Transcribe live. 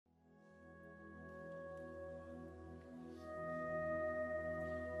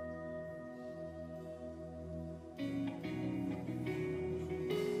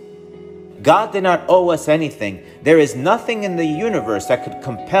God did not owe us anything. There is nothing in the universe that could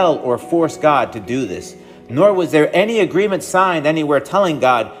compel or force God to do this. Nor was there any agreement signed anywhere telling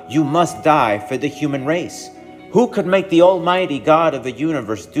God, you must die for the human race. Who could make the Almighty God of the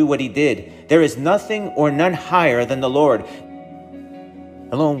universe do what he did? There is nothing or none higher than the Lord.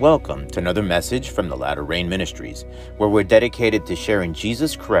 Hello and welcome to another message from the Latter Rain Ministries, where we're dedicated to sharing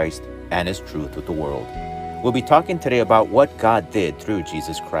Jesus Christ and his truth with the world. We'll be talking today about what God did through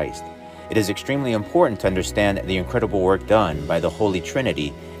Jesus Christ. It is extremely important to understand the incredible work done by the Holy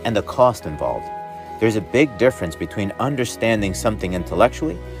Trinity and the cost involved. There's a big difference between understanding something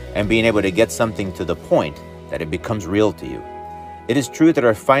intellectually and being able to get something to the point that it becomes real to you. It is true that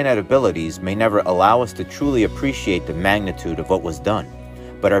our finite abilities may never allow us to truly appreciate the magnitude of what was done,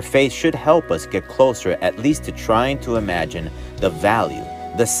 but our faith should help us get closer at least to trying to imagine the value,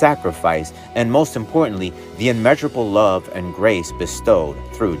 the sacrifice, and most importantly, the immeasurable love and grace bestowed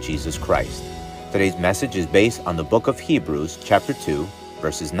through Jesus Christ. Today's message is based on the book of Hebrews, chapter 2,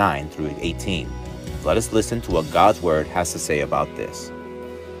 verses 9 through 18. Let us listen to what God's word has to say about this.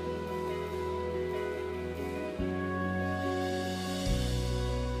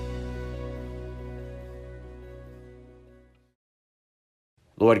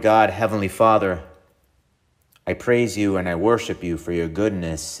 Lord God, Heavenly Father, I praise you and I worship you for your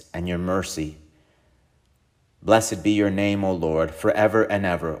goodness and your mercy. Blessed be your name, O Lord, forever and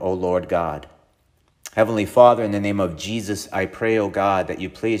ever, O Lord God. Heavenly Father, in the name of Jesus, I pray, O God, that you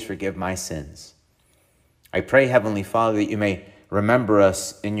please forgive my sins. I pray, Heavenly Father, that you may remember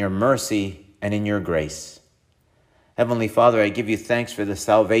us in your mercy and in your grace. Heavenly Father, I give you thanks for the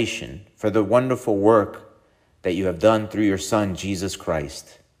salvation, for the wonderful work that you have done through your Son, Jesus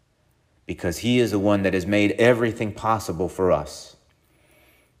Christ, because he is the one that has made everything possible for us.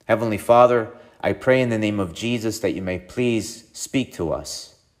 Heavenly Father, I pray in the name of Jesus that you may please speak to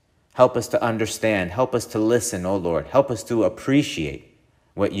us. Help us to understand. Help us to listen, O Lord. Help us to appreciate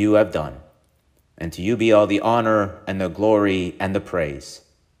what you have done. And to you be all the honor and the glory and the praise.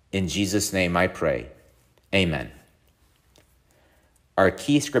 In Jesus' name I pray. Amen. Our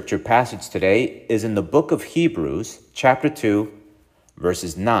key scripture passage today is in the book of Hebrews, chapter 2,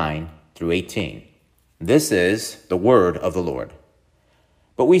 verses 9 through 18. This is the word of the Lord.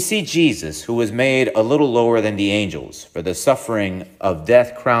 But we see Jesus, who was made a little lower than the angels, for the suffering of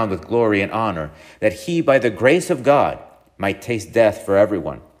death crowned with glory and honor, that he, by the grace of God, might taste death for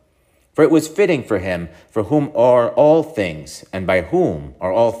everyone. For it was fitting for him, for whom are all things, and by whom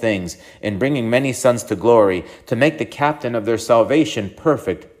are all things, in bringing many sons to glory, to make the captain of their salvation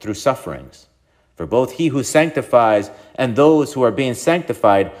perfect through sufferings. For both he who sanctifies and those who are being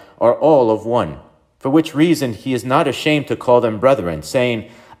sanctified are all of one. For which reason he is not ashamed to call them brethren,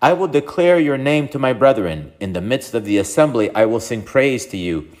 saying, I will declare your name to my brethren. In the midst of the assembly I will sing praise to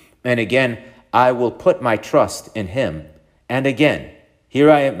you. And again, I will put my trust in him. And again, here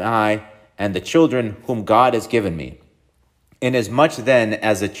am I, and the children whom God has given me. Inasmuch then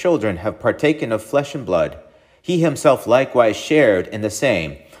as the children have partaken of flesh and blood, he himself likewise shared in the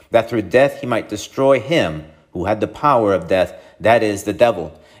same, that through death he might destroy him who had the power of death, that is, the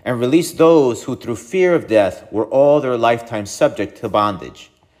devil, and release those who through fear of death were all their lifetime subject to bondage.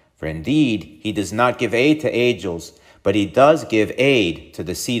 For indeed he does not give aid to angels, but he does give aid to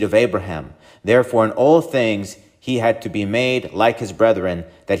the seed of Abraham. Therefore in all things he had to be made like his brethren,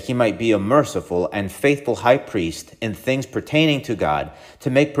 that he might be a merciful and faithful high priest in things pertaining to God,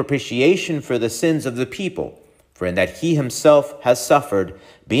 to make propitiation for the sins of the people. For in that he himself has suffered,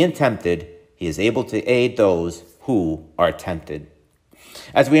 being tempted, he is able to aid those who are tempted.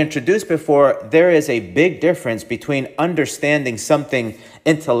 As we introduced before, there is a big difference between understanding something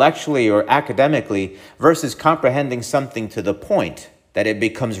intellectually or academically versus comprehending something to the point that it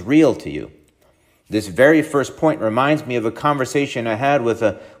becomes real to you. This very first point reminds me of a conversation I had with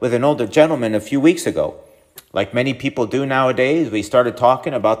an older gentleman a few weeks ago. Like many people do nowadays, we started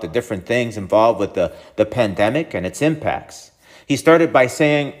talking about the different things involved with the pandemic and its impacts. He started by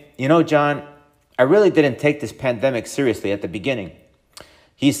saying, you know, John, I really didn't take this pandemic seriously at the beginning.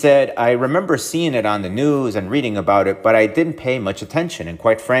 He said, I remember seeing it on the news and reading about it, but I didn't pay much attention. And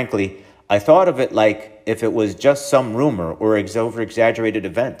quite frankly, I thought of it like if it was just some rumor or over-exaggerated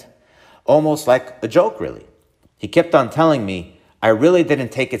event. Almost like a joke, really. He kept on telling me I really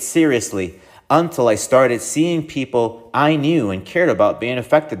didn't take it seriously until I started seeing people I knew and cared about being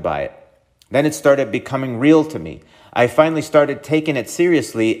affected by it. Then it started becoming real to me. I finally started taking it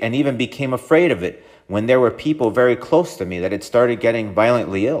seriously and even became afraid of it when there were people very close to me that had started getting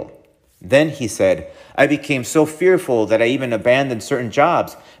violently ill. Then he said, I became so fearful that I even abandoned certain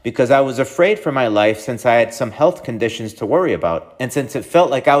jobs because I was afraid for my life since I had some health conditions to worry about, and since it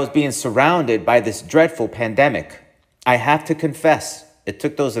felt like I was being surrounded by this dreadful pandemic. I have to confess, it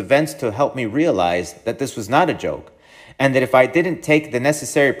took those events to help me realize that this was not a joke, and that if I didn't take the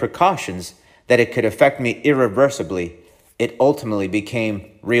necessary precautions, that it could affect me irreversibly. It ultimately became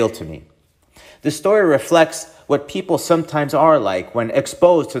real to me. The story reflects what people sometimes are like when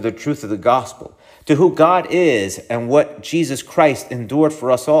exposed to the truth of the gospel, to who God is and what Jesus Christ endured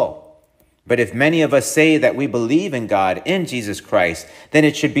for us all. But if many of us say that we believe in God, in Jesus Christ, then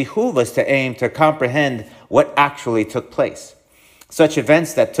it should behoove us to aim to comprehend what actually took place. Such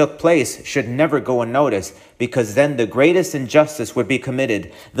events that took place should never go unnoticed, because then the greatest injustice would be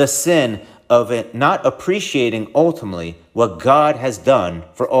committed, the sin of it not appreciating ultimately what God has done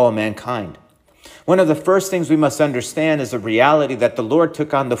for all mankind. One of the first things we must understand is the reality that the Lord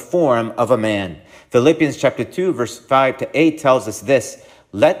took on the form of a man. Philippians chapter 2, verse 5 to 8 tells us this,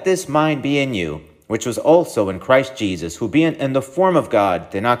 let this mind be in you, which was also in Christ Jesus, who being in the form of God,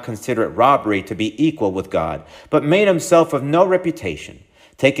 did not consider it robbery to be equal with God, but made himself of no reputation,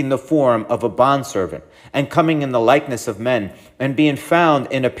 taking the form of a bondservant, and coming in the likeness of men, and being found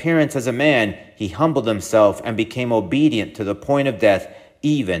in appearance as a man, he humbled himself and became obedient to the point of death,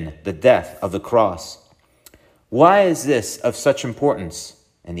 even the death of the cross. Why is this of such importance?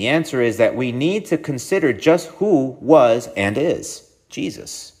 And the answer is that we need to consider just who was and is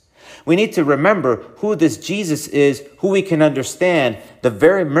Jesus. We need to remember who this Jesus is, who we can understand the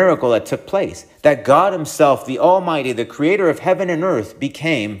very miracle that took place, that God himself, the Almighty, the creator of heaven and earth,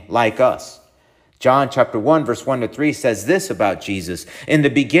 became like us. John chapter 1, verse 1 to 3 says this about Jesus. In the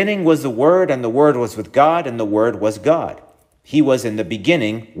beginning was the Word, and the Word was with God, and the Word was God. He was in the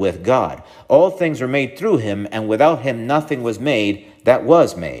beginning with God. All things were made through him, and without him nothing was made that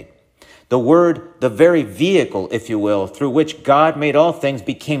was made. The Word, the very vehicle, if you will, through which God made all things,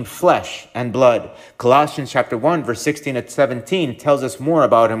 became flesh and blood. Colossians chapter 1, verse 16 and 17 tells us more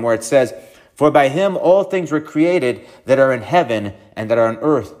about him, where it says, for by him all things were created that are in heaven and that are on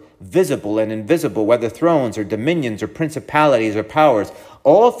earth, visible and invisible, whether thrones or dominions or principalities or powers.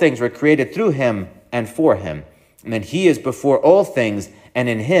 All things were created through him and for him. And he is before all things, and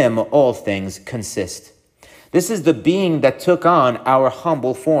in him all things consist. This is the being that took on our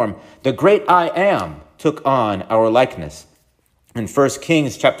humble form. The great I Am took on our likeness. And 1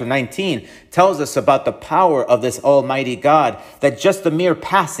 Kings chapter 19 tells us about the power of this almighty God, that just the mere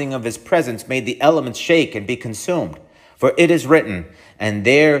passing of his presence made the elements shake and be consumed. For it is written, and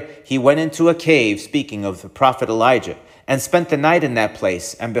there he went into a cave, speaking of the prophet Elijah, and spent the night in that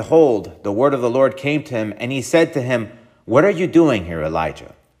place. And behold, the word of the Lord came to him, and he said to him, what are you doing here,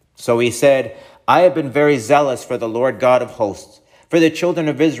 Elijah? So he said, I have been very zealous for the Lord God of hosts. For the children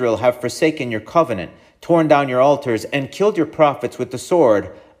of Israel have forsaken your covenant, torn down your altars, and killed your prophets with the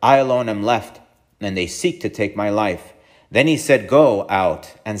sword. I alone am left, and they seek to take my life. Then he said, go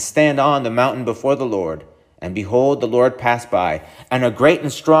out and stand on the mountain before the Lord. And behold, the Lord passed by, and a great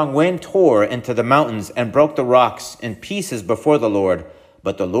and strong wind tore into the mountains and broke the rocks in pieces before the Lord.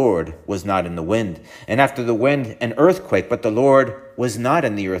 But the Lord was not in the wind. And after the wind, an earthquake, but the Lord was not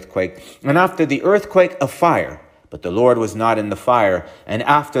in the earthquake. And after the earthquake, a fire, but the Lord was not in the fire. And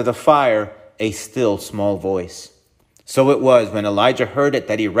after the fire, a still small voice. So it was when Elijah heard it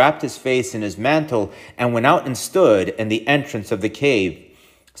that he wrapped his face in his mantle and went out and stood in the entrance of the cave.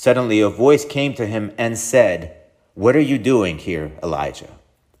 Suddenly a voice came to him and said, what are you doing here, Elijah?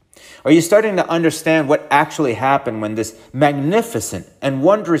 Are you starting to understand what actually happened when this magnificent and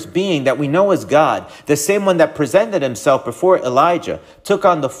wondrous being that we know as God, the same one that presented himself before Elijah, took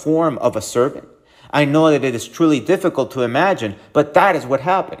on the form of a servant? I know that it is truly difficult to imagine, but that is what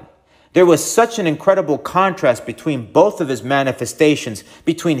happened. There was such an incredible contrast between both of his manifestations,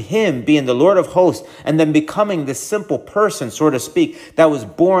 between him being the Lord of hosts and then becoming this simple person, so to speak, that was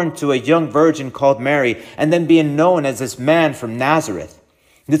born to a young virgin called Mary and then being known as this man from Nazareth.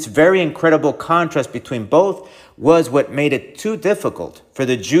 This very incredible contrast between both was what made it too difficult for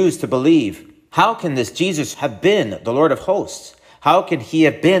the Jews to believe. How can this Jesus have been the Lord of hosts? How can he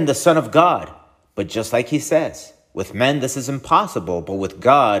have been the Son of God? But just like he says, with men this is impossible, but with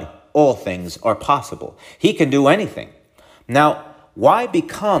God all things are possible. He can do anything. Now, why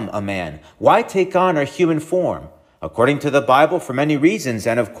become a man? Why take on our human form? According to the Bible, for many reasons,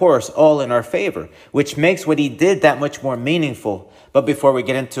 and of course, all in our favor, which makes what he did that much more meaningful. But before we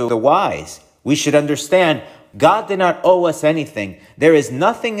get into the whys, we should understand God did not owe us anything. There is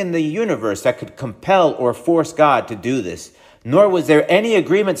nothing in the universe that could compel or force God to do this. Nor was there any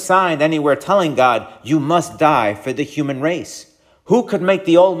agreement signed anywhere telling God, you must die for the human race. Who could make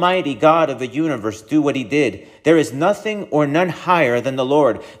the Almighty God of the universe do what he did? There is nothing or none higher than the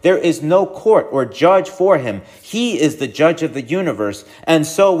Lord. There is no court or judge for him. He is the judge of the universe. And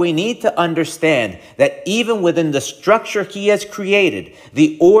so we need to understand that even within the structure he has created,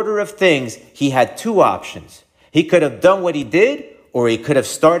 the order of things, he had two options. He could have done what he did, or he could have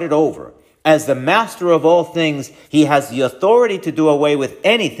started over. As the master of all things, he has the authority to do away with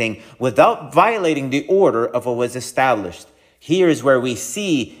anything without violating the order of what was established. Here is where we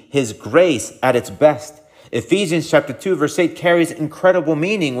see his grace at its best. Ephesians chapter 2, verse 8 carries incredible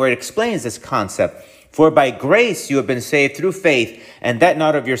meaning where it explains this concept. For by grace you have been saved through faith, and that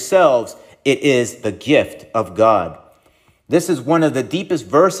not of yourselves, it is the gift of God. This is one of the deepest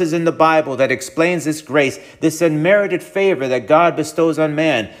verses in the Bible that explains this grace, this unmerited favor that God bestows on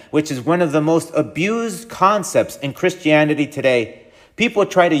man, which is one of the most abused concepts in Christianity today. People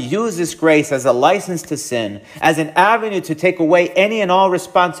try to use this grace as a license to sin, as an avenue to take away any and all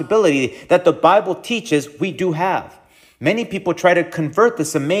responsibility that the Bible teaches we do have. Many people try to convert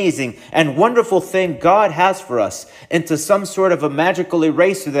this amazing and wonderful thing God has for us into some sort of a magical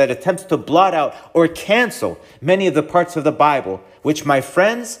eraser that attempts to blot out or cancel many of the parts of the Bible, which, my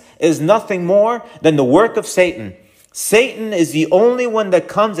friends, is nothing more than the work of Satan. Satan is the only one that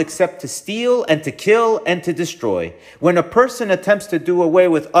comes except to steal and to kill and to destroy. When a person attempts to do away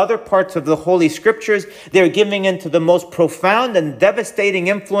with other parts of the Holy Scriptures, they're giving in to the most profound and devastating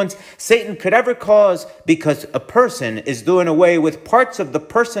influence Satan could ever cause, because a person is doing away with parts of the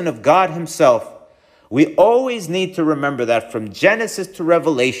person of God himself. We always need to remember that from Genesis to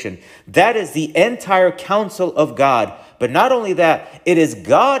Revelation, that is the entire counsel of God. But not only that, it is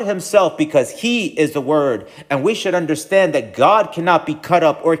God himself, because he is the word. And we should understand that God cannot be cut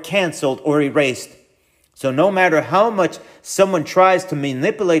up or canceled or erased. So no matter how much someone tries to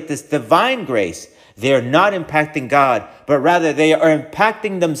manipulate this divine grace, they are not impacting God, but rather they are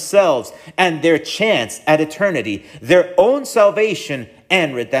impacting themselves and their chance at eternity, their own salvation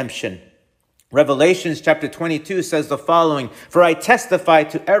and redemption. Revelations chapter 22 says the following, "For I testify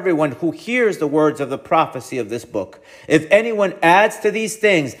to everyone who hears the words of the prophecy of this book. If anyone adds to these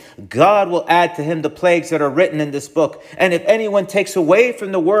things, God will add to him the plagues that are written in this book. And if anyone takes away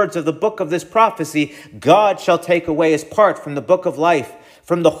from the words of the book of this prophecy, God shall take away his part from the book of life,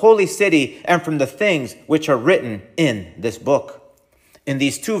 from the holy city, and from the things which are written in this book." In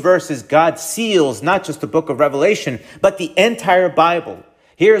these two verses, God seals not just the book of Revelation, but the entire Bible.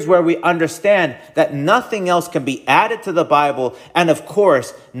 Here's where we understand that nothing else can be added to the Bible, and of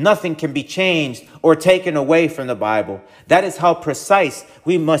course, nothing can be changed or taken away from the Bible. That is how precise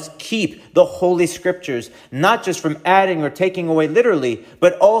we must keep the Holy Scriptures, not just from adding or taking away literally,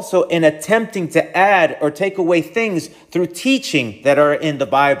 but also in attempting to add or take away things through teaching that are in the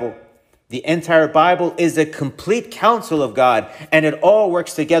Bible. The entire Bible is a complete counsel of God, and it all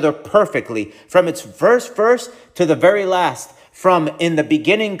works together perfectly, from its first verse to the very last. From "in the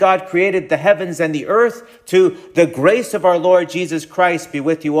beginning God created the heavens and the earth" to "the grace of our Lord Jesus Christ be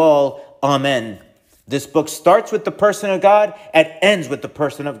with you all. Amen." This book starts with the person of God and ends with the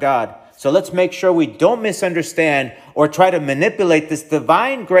person of God. So let's make sure we don't misunderstand or try to manipulate this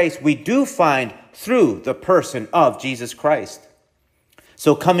divine grace we do find through the person of Jesus Christ.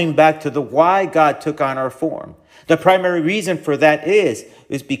 So coming back to the why God took on our form, the primary reason for that is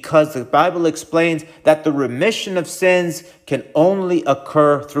because the Bible explains that the remission of sins can only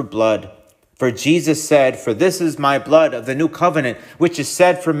occur through blood. For Jesus said, "For this is my blood of the new covenant, which is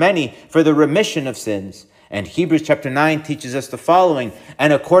shed for many for the remission of sins." And Hebrews chapter 9 teaches us the following,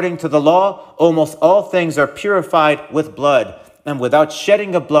 "And according to the law, almost all things are purified with blood, and without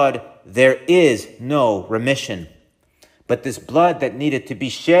shedding of blood, there is no remission." But this blood that needed to be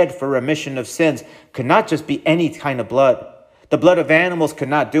shed for remission of sins could not just be any kind of blood. The blood of animals could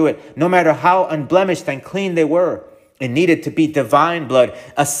not do it, no matter how unblemished and clean they were. It needed to be divine blood,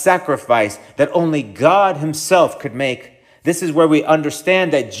 a sacrifice that only God himself could make. This is where we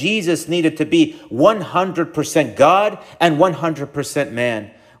understand that Jesus needed to be 100% God and 100%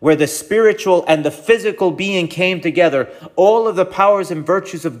 man, where the spiritual and the physical being came together, all of the powers and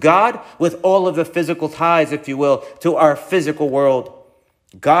virtues of God with all of the physical ties, if you will, to our physical world.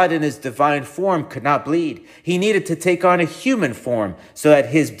 God in his divine form could not bleed. He needed to take on a human form so that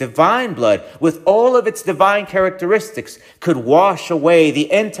his divine blood, with all of its divine characteristics, could wash away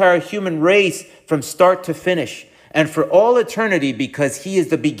the entire human race from start to finish and for all eternity, because he is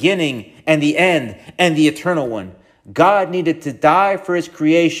the beginning and the end and the eternal one. God needed to die for his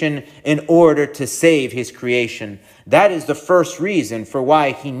creation in order to save his creation. That is the first reason for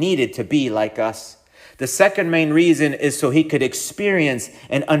why he needed to be like us. The second main reason is so he could experience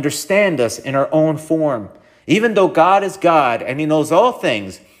and understand us in our own form. Even though God is God and he knows all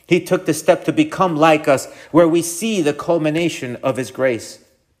things, he took the step to become like us, where we see the culmination of his grace.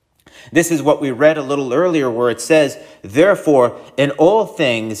 This is what we read a little earlier, where it says, therefore, in all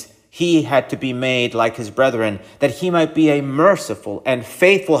things, he had to be made like his brethren, that he might be a merciful and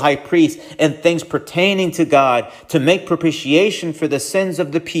faithful high priest in things pertaining to God, to make propitiation for the sins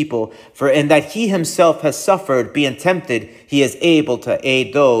of the people. For in that he himself has suffered, being tempted, he is able to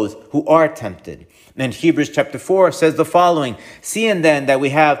aid those who are tempted. And Hebrews chapter 4 says the following, seeing then that we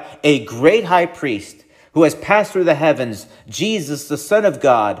have a great high priest who has passed through the heavens, Jesus, the Son of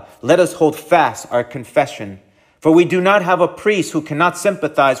God, let us hold fast our confession. For we do not have a priest who cannot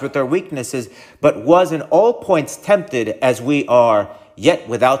sympathize with our weaknesses, but was in all points tempted as we are, yet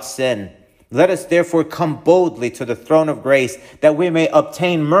without sin. Let us therefore come boldly to the throne of grace, that we may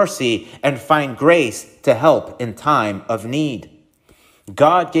obtain mercy and find grace to help in time of need.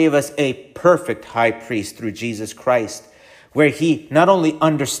 God gave us a perfect high priest through Jesus Christ, where he not only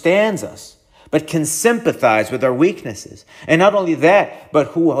understands us, but can sympathize with our weaknesses. And not only that, but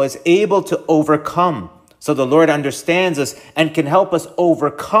who was able to overcome. So the Lord understands us and can help us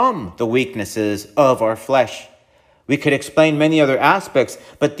overcome the weaknesses of our flesh. We could explain many other aspects,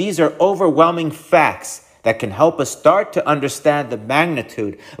 but these are overwhelming facts that can help us start to understand the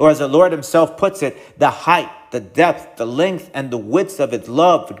magnitude, or as the Lord himself puts it, the height, the depth, the length, and the width of his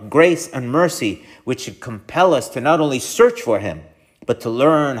love, grace, and mercy, which should compel us to not only search for him, but to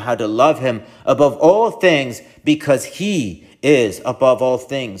learn how to love him above all things, because he is above all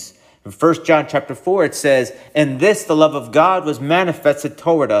things. In 1 John chapter 4, it says, in this the love of God was manifested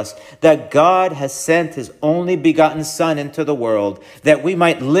toward us, that God has sent his only begotten Son into the world, that we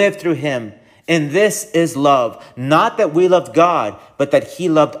might live through him. And this is love, not that we loved God, but that he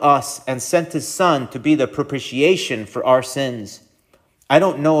loved us and sent his Son to be the propitiation for our sins. I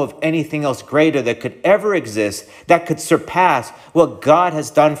don't know of anything else greater that could ever exist, that could surpass what God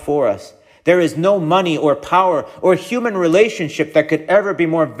has done for us. There is no money or power or human relationship that could ever be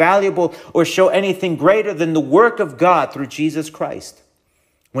more valuable or show anything greater than the work of God through Jesus Christ.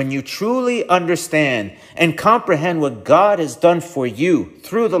 When you truly understand and comprehend what God has done for you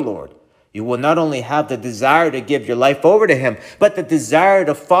through the Lord, you will not only have the desire to give your life over to him, but the desire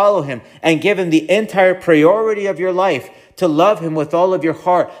to follow him and give him the entire priority of your life, to love him with all of your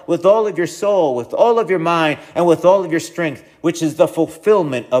heart, with all of your soul, with all of your mind, and with all of your strength, which is the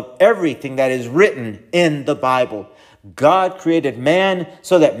fulfillment of everything that is written in the Bible. God created man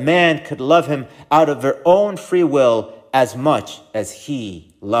so that man could love him out of their own free will as much as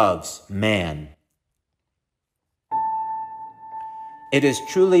he loves man. It is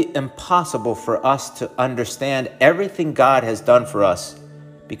truly impossible for us to understand everything God has done for us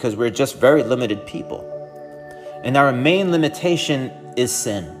because we're just very limited people. And our main limitation is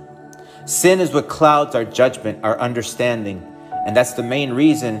sin. Sin is what clouds our judgment, our understanding. And that's the main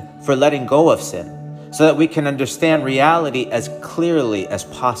reason for letting go of sin, so that we can understand reality as clearly as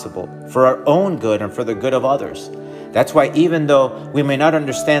possible for our own good and for the good of others. That's why even though we may not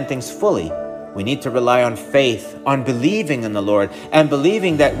understand things fully, we need to rely on faith, on believing in the Lord, and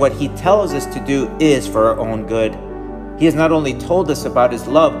believing that what he tells us to do is for our own good. He has not only told us about his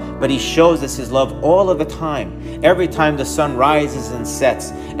love, but he shows us his love all of the time. Every time the sun rises and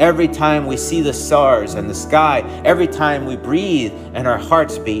sets, every time we see the stars and the sky, every time we breathe and our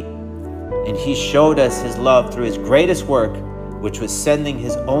hearts beat. And he showed us his love through his greatest work, which was sending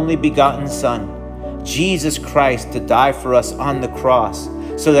his only begotten Son, Jesus Christ, to die for us on the cross,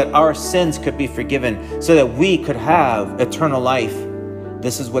 so that our sins could be forgiven, so that we could have eternal life.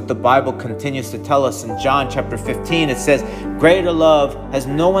 This is what the Bible continues to tell us in John chapter 15. It says, greater love has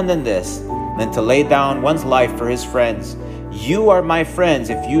no one than this, than to lay down one's life for his friends. You are my friends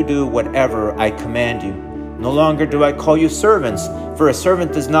if you do whatever I command you. No longer do I call you servants, for a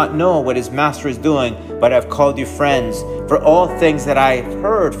servant does not know what his master is doing, but I have called you friends. For all things that I have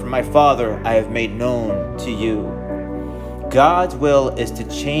heard from my Father, I have made known to you. God's will is to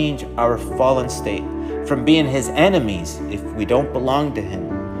change our fallen state from being his enemies if we don't belong to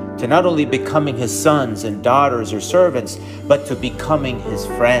him, to not only becoming his sons and daughters or servants, but to becoming his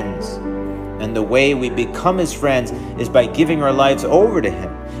friends. And the way we become his friends is by giving our lives over to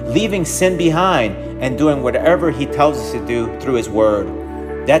him, leaving sin behind, and doing whatever he tells us to do through his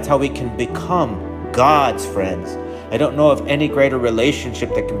word. That's how we can become God's friends. I don't know of any greater relationship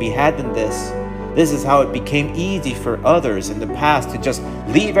that can be had than this. This is how it became easy for others in the past to just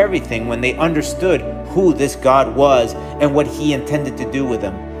leave everything when they understood who this God was and what he intended to do with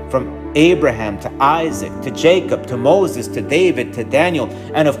them. from Abraham to Isaac to Jacob to Moses to David to Daniel,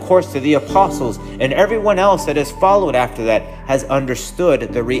 and of course to the apostles, and everyone else that has followed after that has understood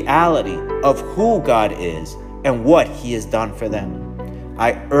the reality of who God is and what he has done for them.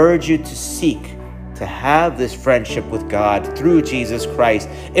 I urge you to seek to have this friendship with God through Jesus Christ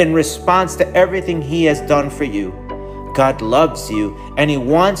in response to everything he has done for you. God loves you, and he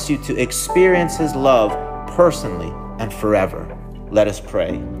wants you to experience his love personally and forever. Let us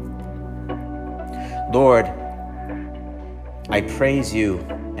pray. Lord, I praise you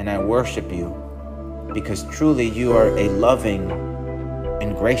and I worship you because truly you are a loving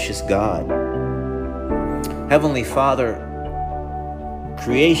and gracious God. Heavenly Father,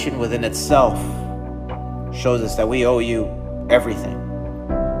 creation within itself shows us that we owe you everything.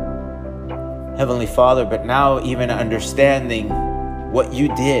 Heavenly Father, but now even understanding what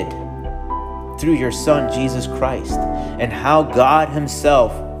you did through your Son, Jesus Christ, and how God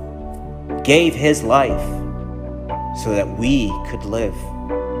himself gave his life so that we could live,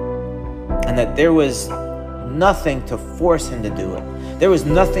 and that there was nothing to force him to do it. There was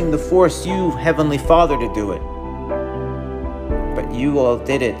nothing to force you, Heavenly Father, to do it. But you all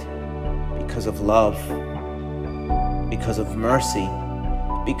did it because of love, because of mercy,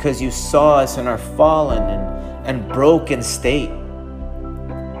 because you saw us in our fallen and broken state.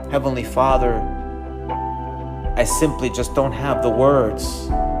 Heavenly Father, I simply just don't have the words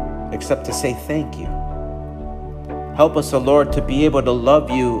except to say thank you. Help us, O Lord, to be able to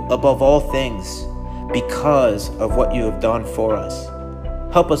love you above all things because of what you have done for us.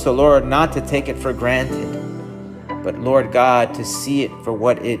 Help us, O Lord, not to take it for granted, but Lord God, to see it for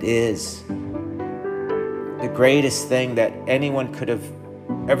what it is. The greatest thing that anyone could have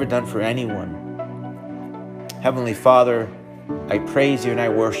ever done for anyone. Heavenly Father, I praise you and I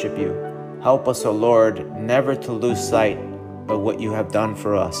worship you. Help us, O Lord, never to lose sight of what you have done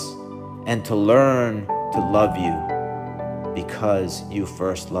for us and to learn to love you because you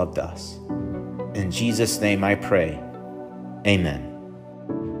first loved us. In Jesus' name I pray. Amen.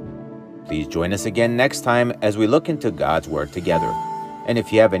 Please join us again next time as we look into God's Word together. And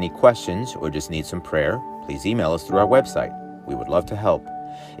if you have any questions or just need some prayer, please email us through our website. We would love to help.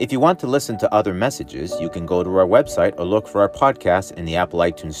 If you want to listen to other messages, you can go to our website or look for our podcast in the Apple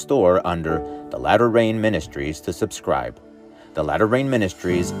iTunes Store under The Latter Rain Ministries to subscribe. The Latter Rain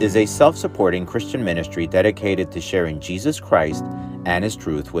Ministries is a self-supporting Christian ministry dedicated to sharing Jesus Christ and his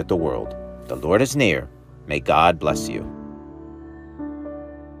truth with the world. The Lord is near. May God bless you.